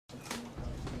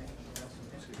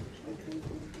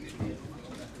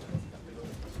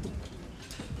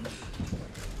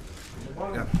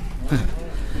Yeah.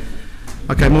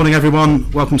 Okay, morning everyone.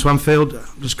 Welcome to Anfield. I'll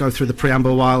just go through the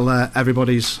preamble while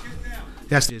everybody's...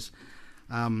 Yes, it is.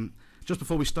 Just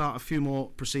before we start, a few more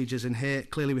procedures in here.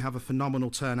 Clearly we have a phenomenal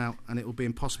turnout and it will be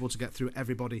impossible to get through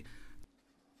everybody.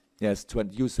 Yes,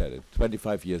 you said it,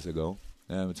 25 years ago.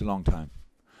 It's a long time.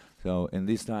 So in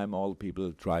this time all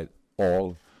people tried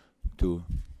all to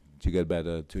get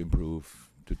better, to improve,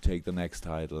 to take the next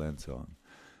title and so on.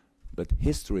 But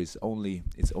history is only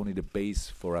the base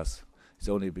for us. It's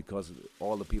only because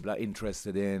all the people are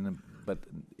interested in, but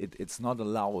it's not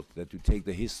allowed that you take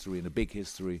the history, the big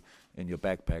history, in your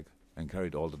backpack and carry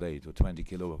it all the day to 20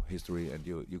 kilo history, and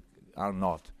you are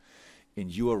not in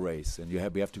your race, and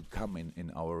we have to come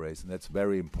in our race, and that's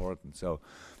very important. So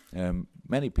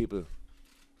many people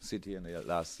sit here in the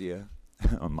last year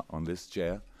on this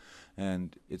chair,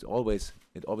 and it always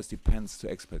depends to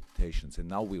expectations, and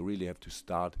now we really have to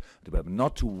start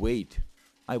not to wait.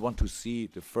 I want to see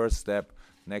the first step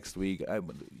next week.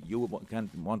 You can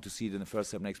want to see the first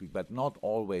step next week, but not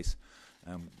always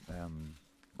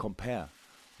compare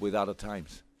with other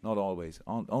times. Not always.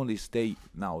 Only stay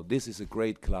now. This is a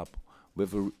great club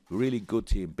with a really good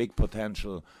team, big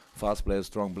potential, fast players,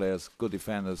 strong players, good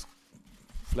defenders,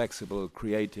 flexible,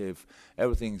 creative.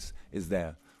 Everything is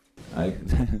there. I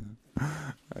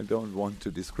don't want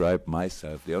to describe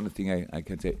myself. The only thing I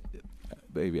can say,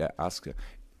 maybe I ask her,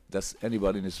 does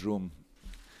anybody in this room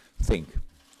think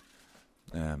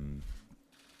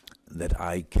that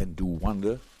I can do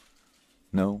wonder?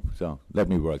 No? So let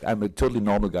me work. I'm a totally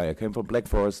normal guy. I came from Black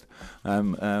Forest.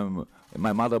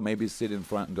 My mother maybe sit in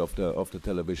front of the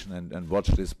television and watch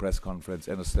this press conference,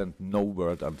 understand no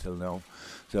word until now.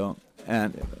 So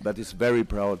but is very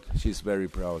proud. She's very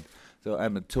proud. So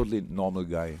I'm a totally normal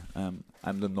guy.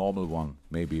 I'm the normal one,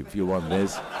 maybe, if you want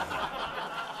this.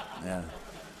 Yeah.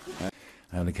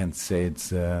 I only can say it's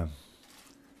the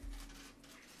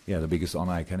biggest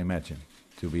honor I can imagine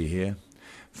to be here.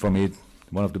 For me,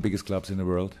 one of the biggest clubs in the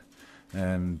world,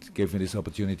 and gave me this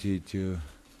opportunity to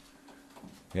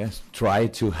try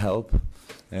to help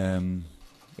in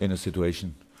a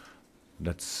situation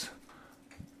that's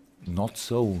not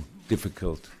so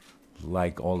difficult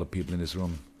like all the people in this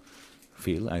room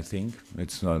feel. I think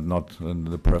it's not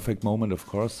the perfect moment, of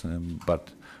course, but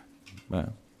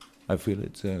I feel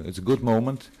it's a good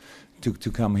moment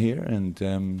to come here,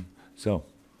 and so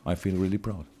I feel really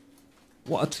proud.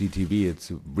 What CTV?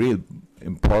 It's a real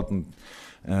important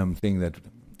thing that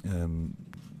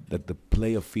the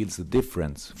player feels the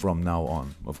difference from now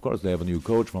on. Of course, they have a new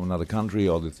coach from another country,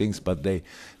 all the things, but they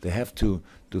have to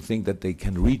think that they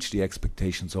can reach the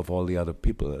expectations of all the other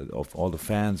people, of all the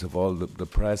fans, of all the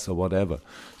press or whatever.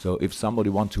 So if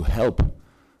somebody wants to help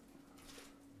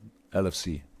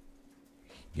LFC,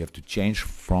 you have to change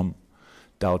from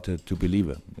doubter to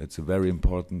believer. It's a very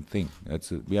important thing.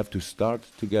 We have to start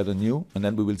together new, and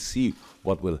then we will see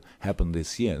what will happen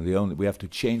this year. We have to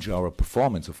change our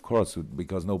performance, of course,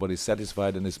 because nobody's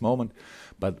satisfied in this moment.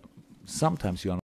 But sometimes you are